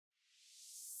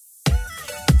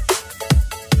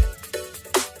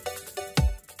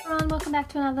welcome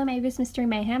back to another Meivu's Mystery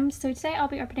Mayhem. So today I'll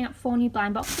be opening up 4 new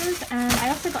blind boxes, and I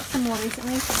also got some more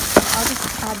recently, so I'll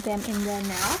just add them in there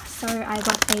now. So I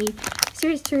got a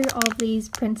series 2 of these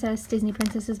Disney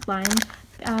Princesses blind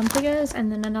figures,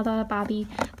 and then another Barbie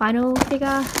vinyl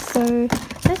figure. So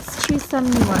let's choose some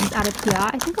new ones out of here.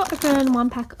 I think I'll open 1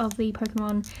 pack of the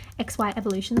Pokemon XY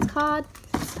Evolutions card,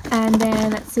 and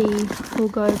then let's see, we'll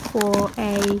go for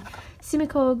a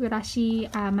Sumikko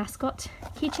Gurashi mascot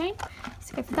keychain.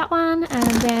 So go for that one,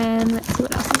 and then let's see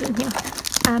what else is in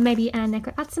here. Maybe a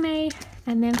Neko Atsume,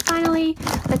 and then finally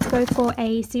let's go for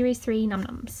a Series 3 Num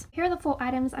Noms. Here are the 4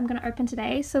 items I'm going to open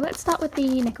today. So let's start with the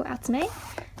Neko Atsume.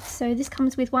 So this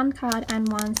comes with 1 card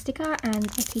and 1 sticker and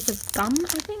a piece of gum,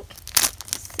 I think.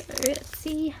 So let's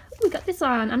see. Ooh, we got this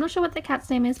one. I'm not sure what the cat's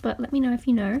name is, but let me know if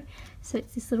you know. So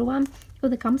it's this little one. Oh,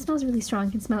 the gum smells really strong.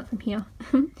 You can smell it from here.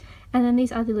 And then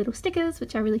these are the little stickers,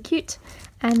 which are really cute.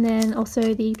 And then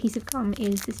also the piece of gum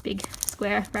is this big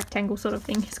square rectangle sort of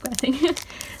thing, square thing.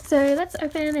 So let's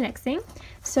open the next thing.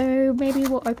 So maybe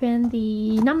we'll open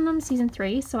the Num Noms Season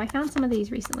 3. So I found some of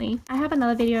these recently. I have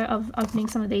another video of opening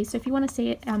some of these, so if you want to see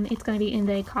it, it's going to be in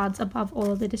the cards above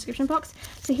all of the description box.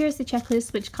 So here's the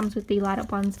checklist, which comes with the light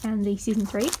up ones and the Season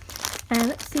 3. And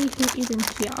let's see who is in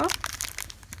here.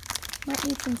 Might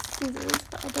need some scissors,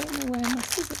 but I don't know where my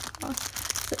scissors are.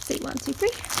 Let's see, 1, 2, 3.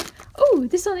 Oh,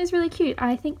 this one is really cute.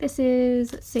 I think this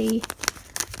is, let's see,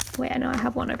 wait, I know I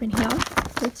have one open here,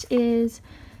 which is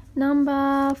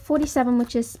number 47,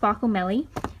 which is Sparkle Melly,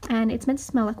 and it's meant to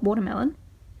smell like watermelon.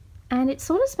 And it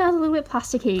sort of smells a little bit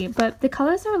plasticky, but the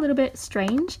colours are a little bit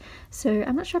strange, so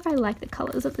I'm not sure if I like the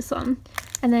colours of this one.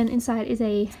 And then inside is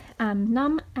a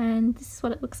Num, and this is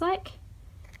what it looks like.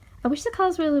 I wish the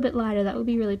colours were a little bit lighter, that would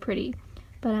be really pretty.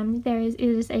 But it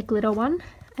is a glitter one,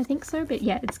 I think so, but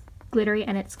yeah, it's glittery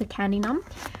and it's the candy Num.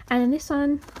 And then this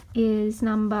one is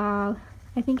number,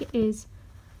 I think it is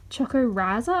Choco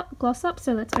Gloss Up,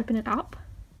 so let's open it up.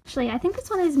 Actually, I think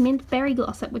this one is Mint Berry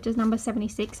Gloss Up, which is number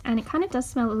 76, and it kind of does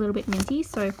smell a little bit minty,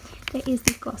 so there is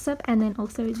the Gloss Up, and then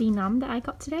also the Num that I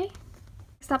got today.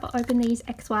 Next up, I'll open these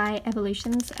XY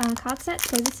Evolutions card set.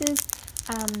 So this is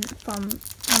from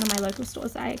one of my local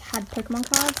stores. I had Pokemon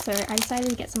cards, so I decided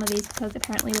to get some of these because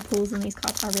apparently the pulls in these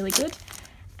cards are really good.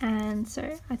 And so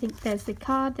I think there's the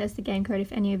card, there's the game code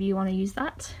if any of you want to use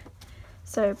that.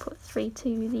 So put 3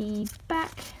 to the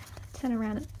back, turn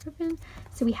around and open.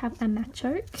 So we have a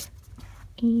Machoke,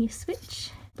 a Switch,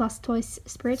 Blastoise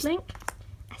Spirit Link,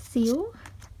 a Seal,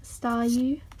 a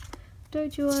Staryu,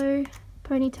 Doduo,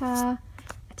 Ponyta,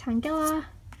 a Tangela.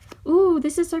 Ooh,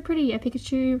 this is so pretty, a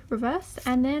Pikachu reverse,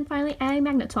 and then finally a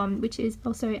Magneton, which is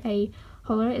also a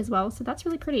holo as well, so that's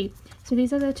really pretty. So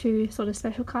these are the 2 sort of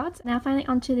special cards. Now finally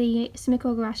onto the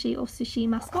Sumikko Gurashi or Sushi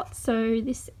mascot. So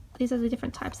these are the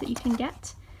different types that you can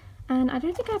get, and I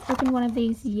don't think I've opened one of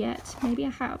these yet. Maybe I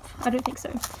have, I don't think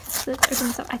so. So let's open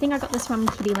this up. I think I got this from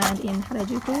Kittyland in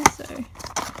Harajuku, so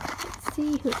let's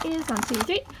see who it is. 1, 2,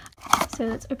 3. So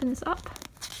let's open this up.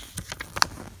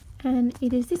 And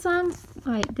it is this one,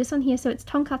 this one here. So it's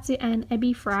Tonkatsu and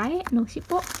Ebi Fry no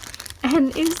Shippo,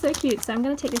 and it is so cute. So I'm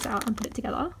going to take this out and put it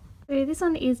together. So this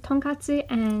one is Tonkatsu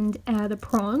and the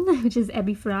prawn, which is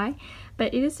Ebi Fry,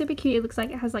 but it is super cute. It looks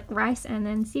like it has like rice and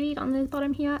then seaweed on the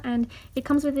bottom here, and it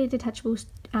comes with a detachable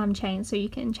chain, so you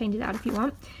can change it out if you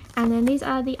want. And then these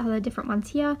are the other different ones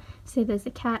here. So there's the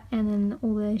cat, and then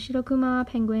all the Shirokuma,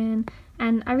 penguin,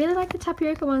 and I really like the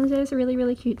tapioca ones. Those are really,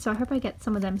 really cute, so I hope I get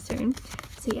some of them soon.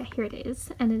 So yeah, here it is,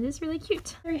 and it is really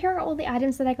cute. So here are all the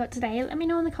items that I got today. Let me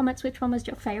know in the comments which one was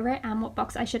your favourite and what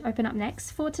box I should open up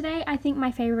next. For today, I think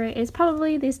my favourite is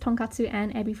probably this Tonkatsu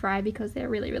and Ebi Fry because they're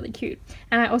really, really cute.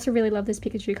 And I also really love this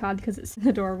Pikachu card because it's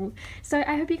adorable. So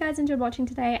I hope you guys enjoyed watching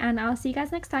today, and I'll see you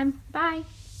guys next time. Bye!